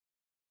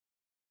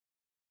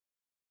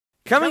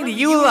Coming to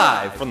you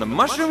live from the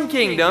Mushroom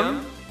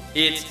Kingdom,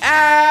 it's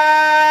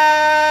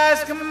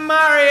Ask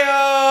Mario!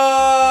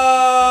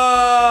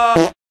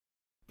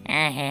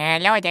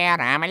 Hello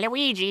there, I'm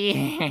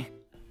Luigi.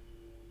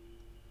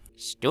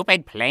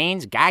 Stupid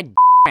planes, god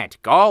it,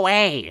 go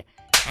away.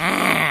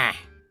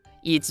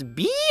 It's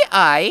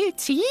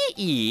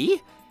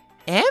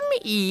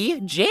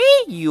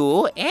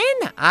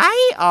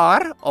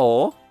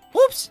BITEMEJUNIRO.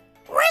 Oops.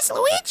 Where's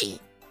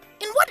Luigi?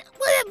 And what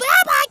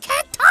I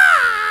can't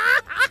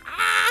talk!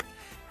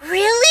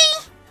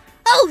 Really?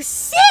 Oh,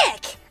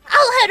 sick!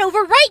 I'll head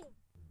over right...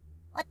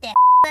 What the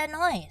that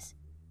noise?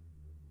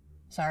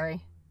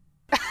 Sorry.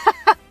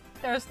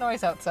 There's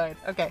noise outside.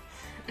 Okay.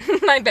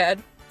 My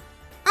bad.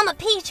 I'm a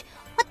Peach.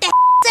 What the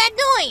that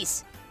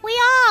noise? We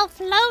all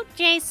float,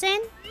 Jason.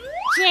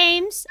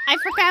 James, I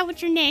forgot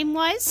what your name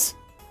was.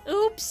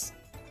 Oops.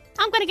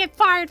 I'm gonna get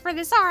fired for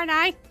this, aren't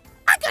I?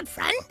 Our good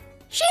friend.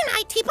 She and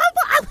I team up.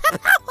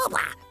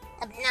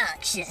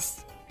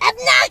 Obnoxious.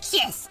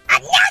 Obnoxious.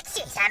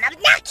 Obnoxious. I'm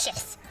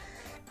obnoxious.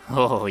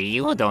 Oh,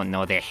 you don't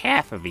know the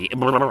half of it.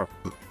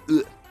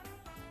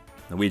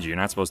 Luigi, you're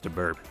not supposed to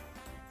burp.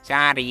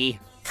 Sorry.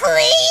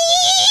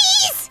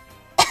 Please!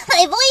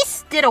 My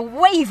voice Did a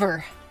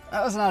waiver.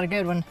 That was not a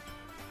good one.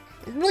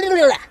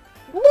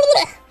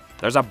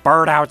 There's a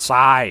bird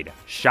outside.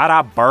 Shut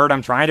up, bird.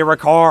 I'm trying to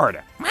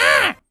record.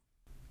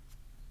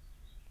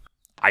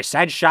 I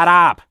said shut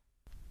up.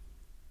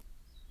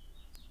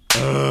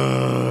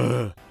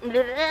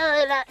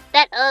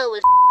 That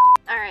was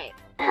alright.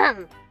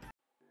 Shut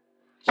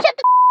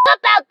the up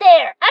out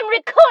there! I'm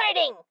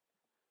recording!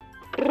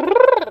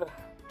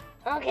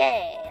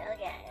 Okay.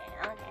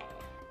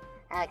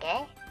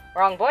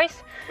 Wrong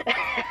voice.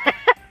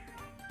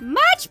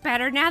 Much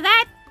better now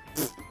that...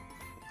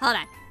 Hold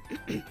on.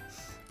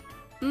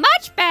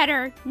 Much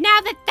better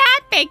now that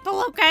that big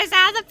palooka is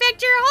out of the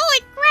picture.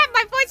 Holy crap,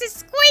 my voice is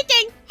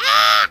squeaking.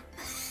 Ah!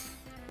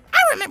 I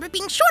remember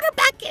being shorter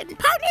back in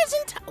Partners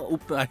in Time. Oh,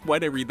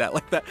 why'd I read that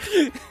like that?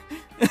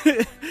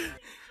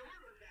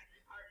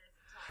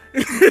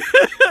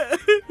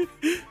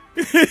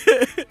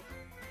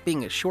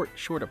 Being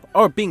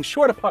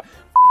short apart.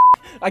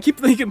 I keep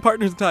thinking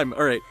Partners in Time.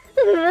 All right.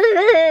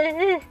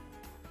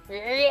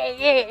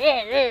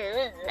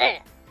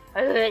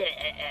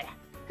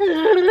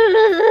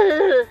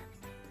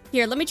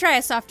 Here, let me try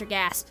a softer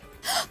gasp.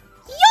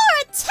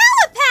 You're a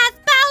telepath,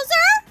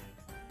 Bowser!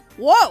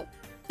 Whoa,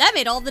 that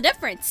made all the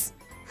difference.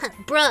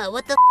 Bruh,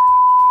 what the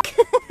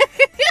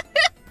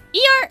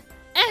Your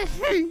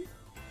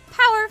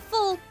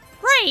powerful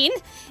brain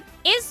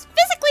is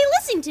physically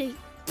listening to you.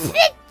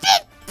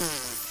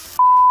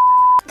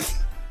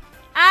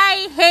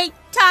 I hate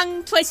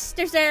tongue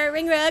twisters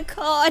during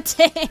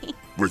recording.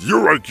 With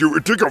your IQ,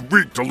 it'd take a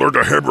week to learn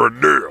to hammer a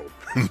nail.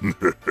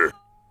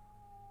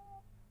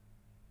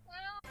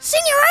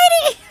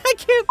 Seniority! I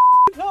can't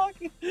talk.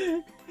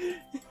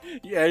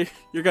 Yeah,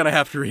 you're gonna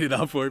have to read it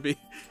out for me.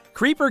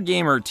 Creeper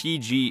Gamer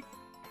TG.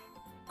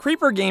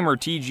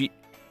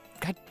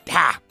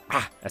 God,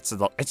 it's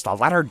the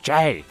letter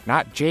J,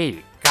 not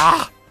G.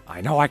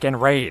 I know I can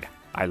read.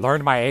 I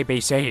learned my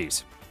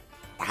ABCs.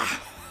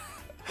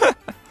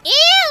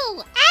 Ew!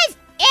 As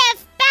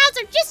if,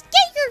 Bowser, just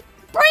get your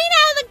brain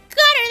out of the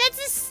gutter.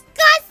 That's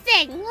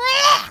disgusting.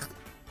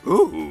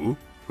 Ooh.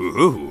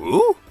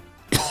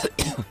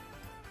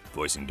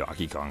 Voicing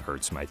Donkey Kong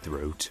hurts my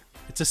throat.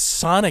 It's a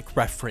Sonic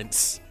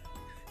reference.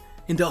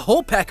 And a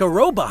whole pack of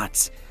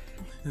robots.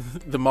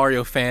 The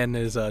Mario fan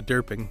is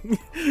derping.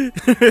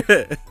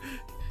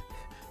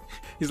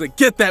 He's like,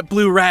 get that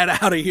blue rat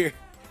out of here.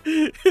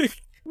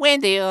 When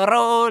the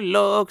road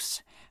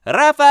looks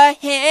rough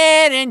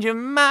ahead and you're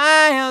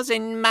miles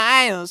and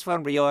miles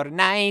from your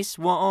nice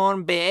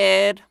warm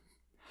bed,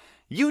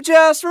 You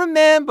just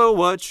remember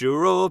what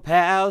your old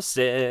pal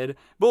said.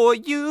 Boy,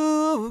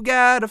 you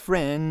got a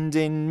friend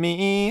in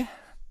me.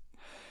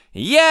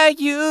 Yeah,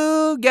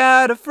 you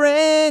got a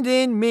friend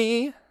in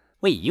me.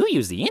 Wait, you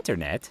use the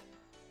internet?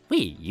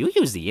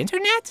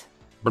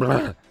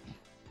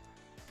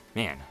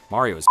 Man,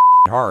 Mario is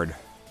hard.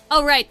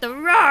 Oh, right, the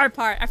roar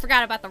part. I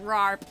forgot about the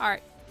roar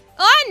part.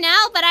 Oh,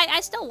 no, but I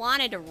still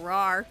wanted to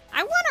roar.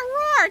 I want to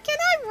roar. Can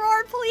I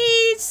roar,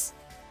 please?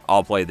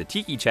 I'll play the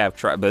Tiki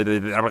Tack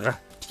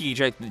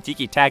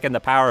and the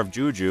Power of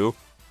Juju.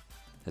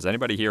 Does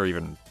anybody here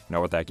even know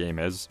what that game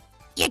is?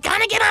 You're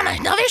gonna get on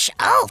another show?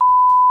 Oh,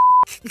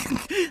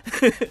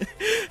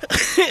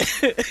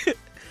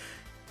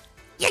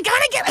 You're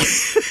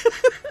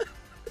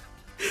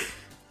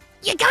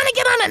gonna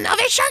get on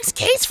another shark's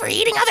case for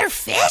eating other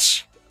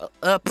fish?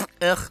 You're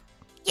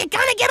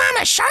gonna get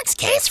on a shark's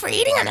case for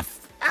eating on a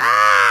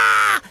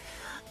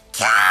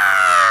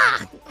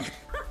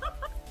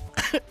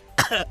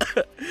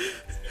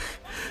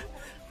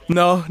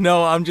No,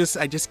 I'm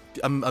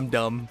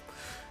dumb.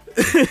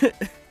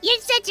 You're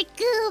such a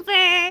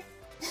goober.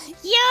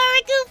 You're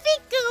a goofy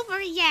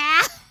goober,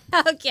 yeah.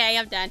 Okay,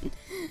 I'm done.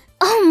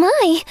 Oh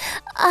my.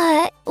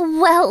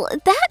 Well,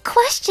 that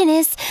question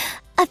is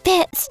a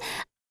bit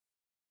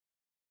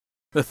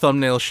The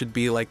thumbnail should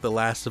be like The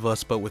Last of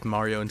Us, but with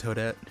Mario and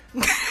Toadette.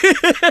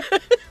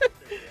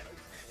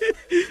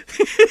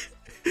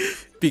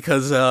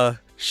 Because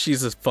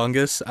she's a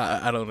fungus.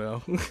 I don't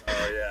know.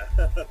 Oh yeah,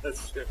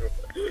 that's true.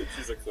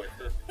 She's a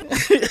clicker.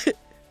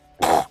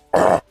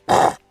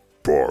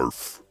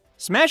 Barf.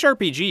 Smash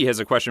RPG has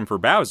a question for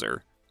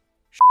Bowser.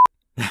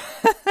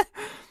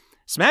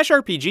 Smash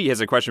RPG has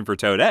a question for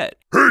Toadette.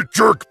 Hey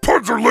jerk,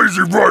 puns are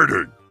lazy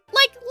writing!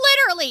 Like,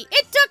 literally,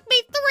 it took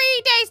me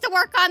 3 days to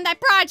work on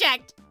that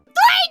project. 3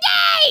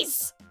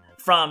 days!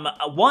 From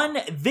one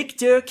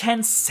Victor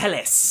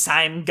Cancelis.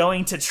 I'm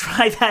going to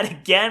try that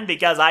again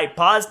because I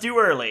paused too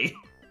early.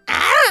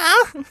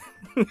 I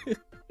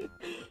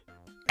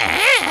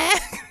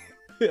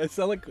I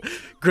sound like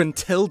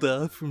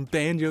Gruntilda from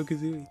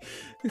Banjo-Kazooie.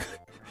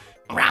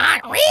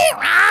 That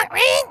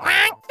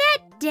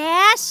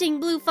dashing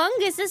blue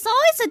fungus is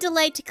always a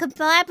delight to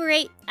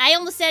collaborate. I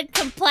almost said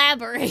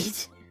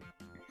collaborate.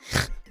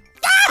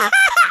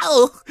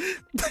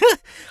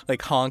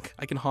 Like honk.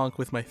 I can honk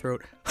with my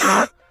throat.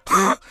 I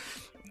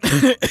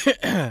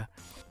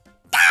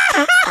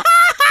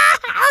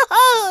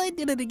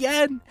did it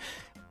again.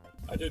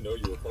 I didn't know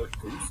you were part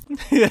goose.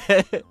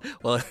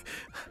 Well,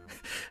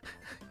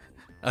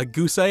 a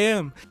goose I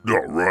am.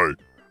 Alright,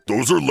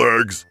 those are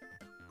legs,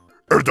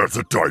 and that's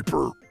a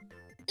diaper.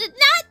 Not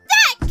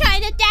that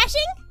kind of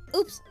dashing.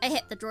 Oops, I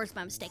hit the drawers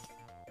by mistake.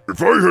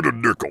 If I had a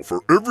nickel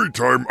for every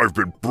time I've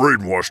been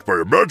brainwashed by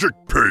a magic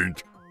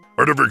paint,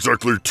 I'd have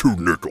exactly 2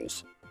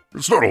 nickels.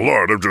 It's not a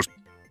lot, I'm just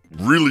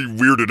really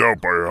weirded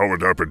out by how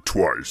it happened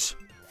twice.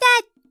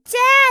 That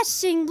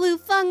dashing blue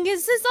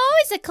fungus is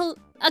always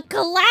a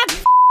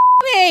collab.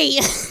 Me.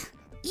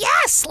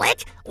 Yeah,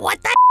 Slick,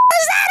 what the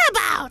is that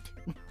about?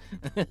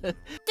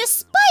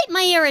 Despite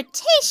my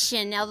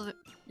irritation of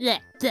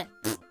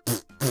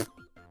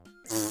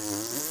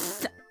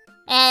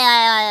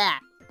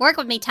work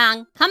with me,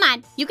 tongue. Come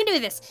on, you can do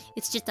this.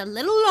 It's just a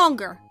little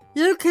longer.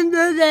 You can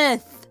do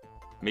this.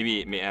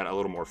 Maybe add a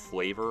little more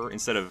flavor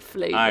instead of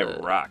Flavor. I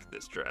rock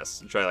this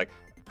dress. Try like,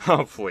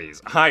 oh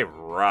please, I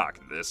rock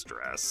this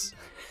dress.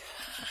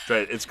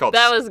 Try, it's called.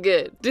 That was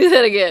good. Do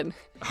that again.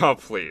 Oh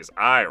please,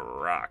 I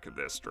rock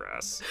this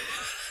dress.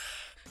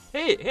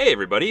 Hey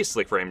everybody,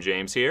 Slick Frame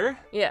James here.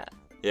 Yeah.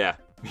 Yeah.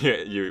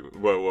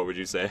 What would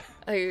you say?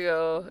 I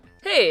go,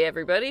 hey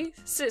everybody,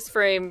 Sis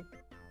Frame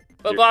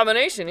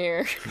abomination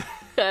here.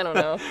 I don't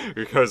know.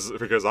 because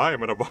I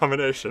am an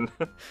abomination.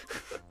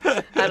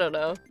 I don't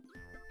know.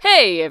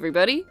 Hey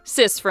everybody,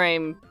 Sis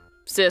Frame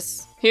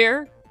Sis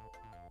here.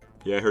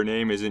 Yeah, her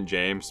name isn't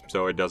James,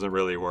 so it doesn't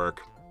really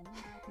work.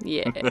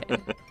 Yeah.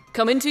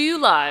 Coming to you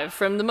live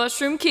from the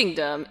Mushroom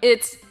Kingdom,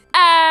 it's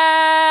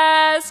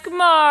Ask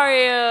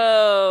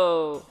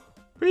Mario!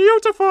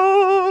 Beautiful!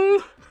 Ho,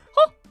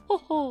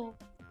 ho, ho.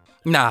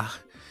 Nah,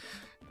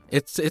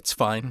 it's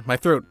fine. My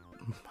throat,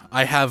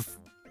 I have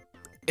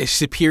a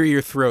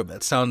superior throat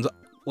that sounds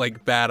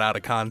like bad out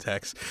of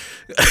context.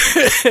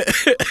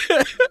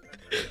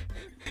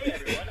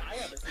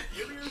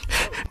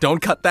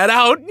 Don't cut that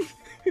out.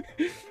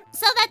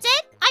 So that's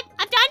it?